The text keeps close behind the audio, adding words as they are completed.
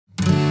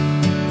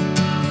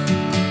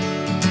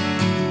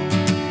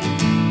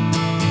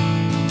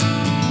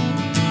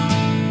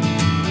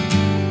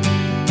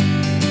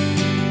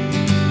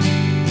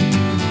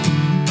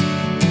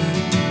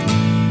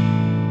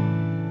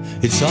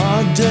It's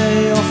our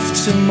day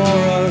off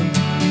tomorrow.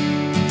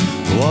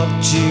 What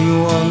do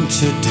you want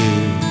to do?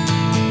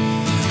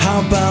 How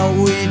about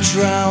we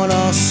drown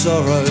our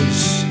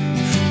sorrows?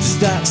 Does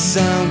that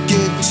sound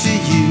good to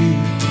you?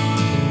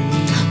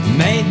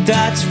 Mate,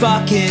 that's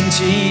fucking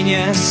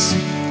genius.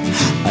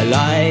 I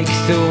like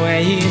the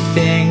way you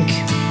think.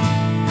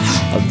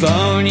 I've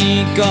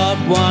only got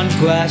one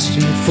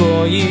question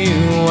for you.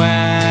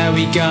 Where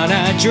we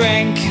gonna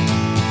drink?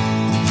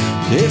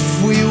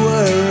 If we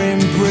were in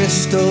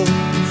Bristol,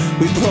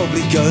 we'd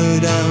probably go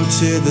down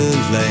to the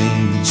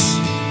lanes.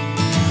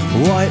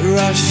 White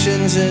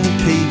Russians and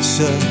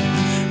pizza,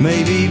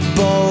 maybe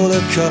bowl a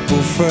couple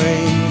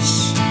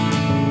frames.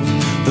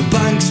 The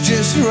bank's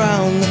just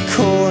round the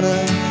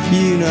corner,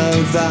 you know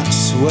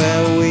that's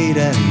where we'd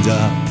end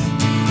up.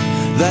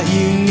 That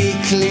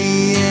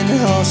uniquely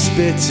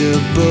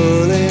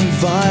inhospitable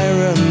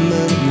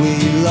environment we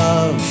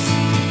love.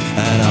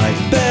 And I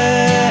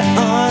bet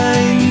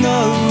I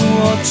know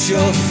what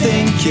you're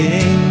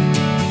thinking.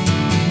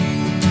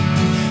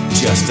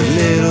 Just a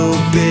little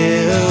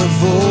bit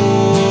of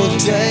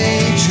all-day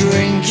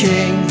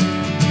drinking.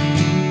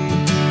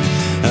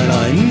 And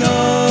I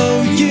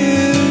know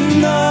you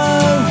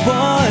know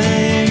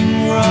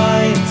I'm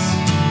right,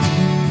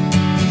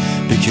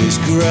 because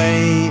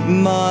great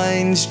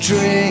minds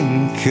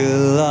drink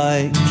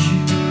alike.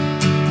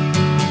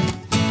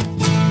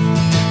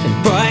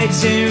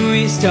 Brighton,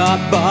 we stop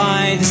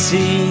by the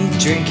sea,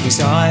 drinking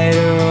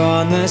cider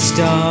on the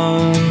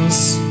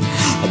stones.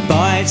 A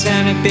bite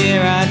and a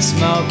beer at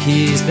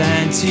Smokies,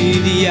 then to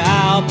the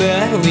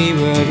Albert we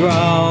would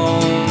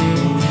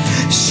roam.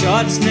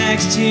 Shots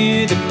next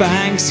to the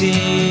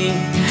Banksy,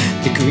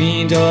 the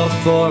Green Door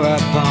for a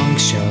punk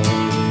show.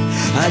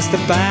 As the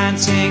band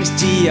sings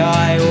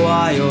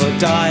DIY or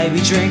die,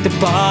 we drink the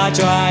bar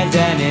dry,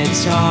 then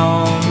it's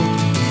home.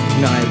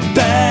 And I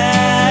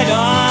bet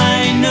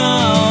I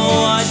know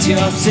what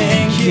you're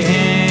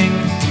thinking.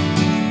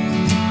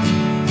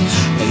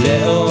 A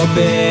little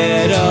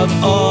bit of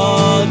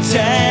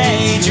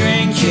all-day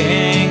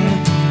drinking.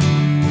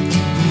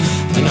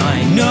 And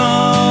I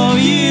know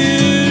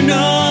you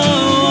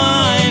know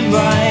I'm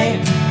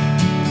right,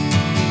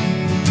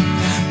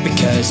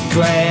 because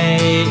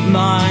great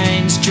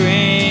minds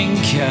drink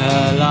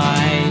alike.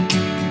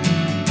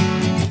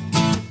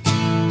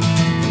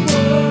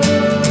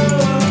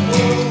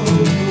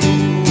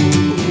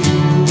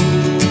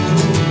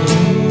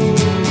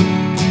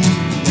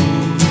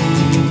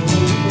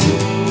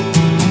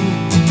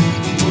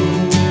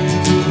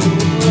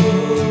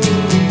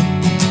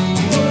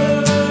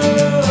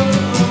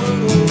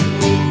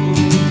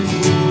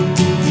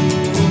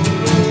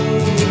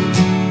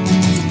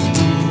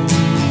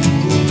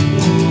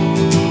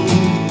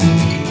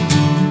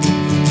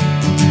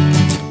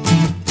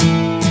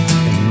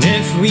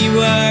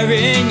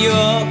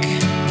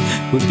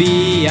 We'd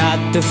be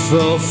at the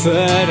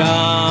Fulford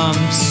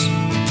Arms.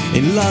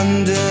 In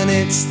London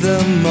it's the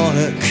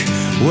Monarch,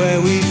 where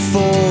we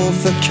fall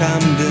for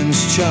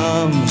Camden's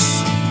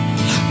charms.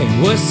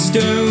 In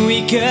Worcester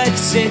we could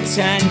sit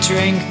and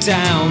drink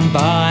down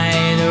by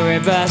the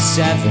River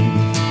Severn.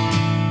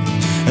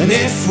 And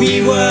if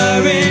we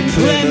were in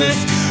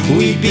Plymouth,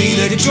 we'd be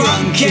the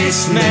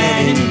drunkest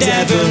men in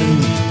Devon.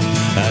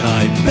 And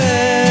I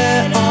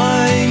bet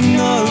I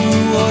know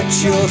what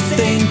you're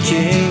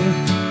thinking.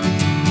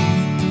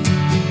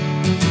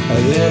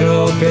 A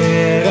little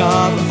bit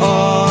of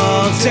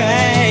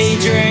all-day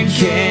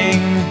drinking.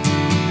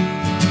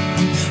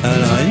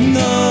 And I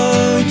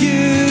know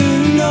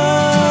you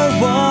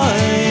know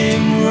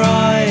I'm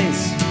right,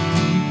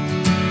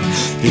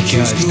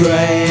 because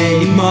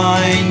great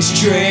minds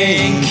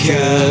drink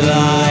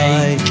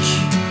alike.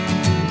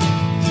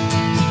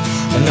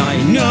 And I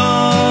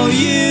know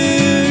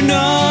you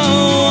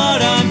know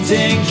what I'm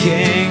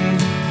thinking.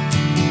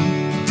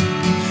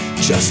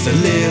 Just a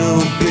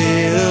little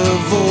bit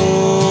of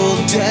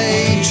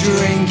all-day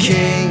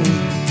drinking.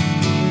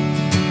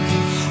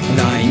 And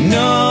I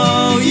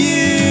know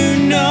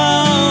you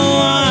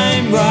know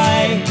I'm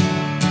right,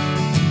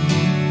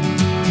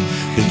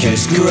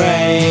 because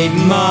great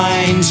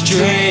minds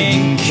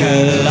drink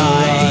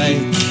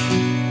alike.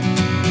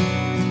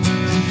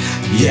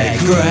 Yeah,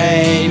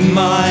 great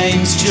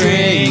minds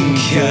drink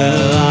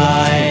alike.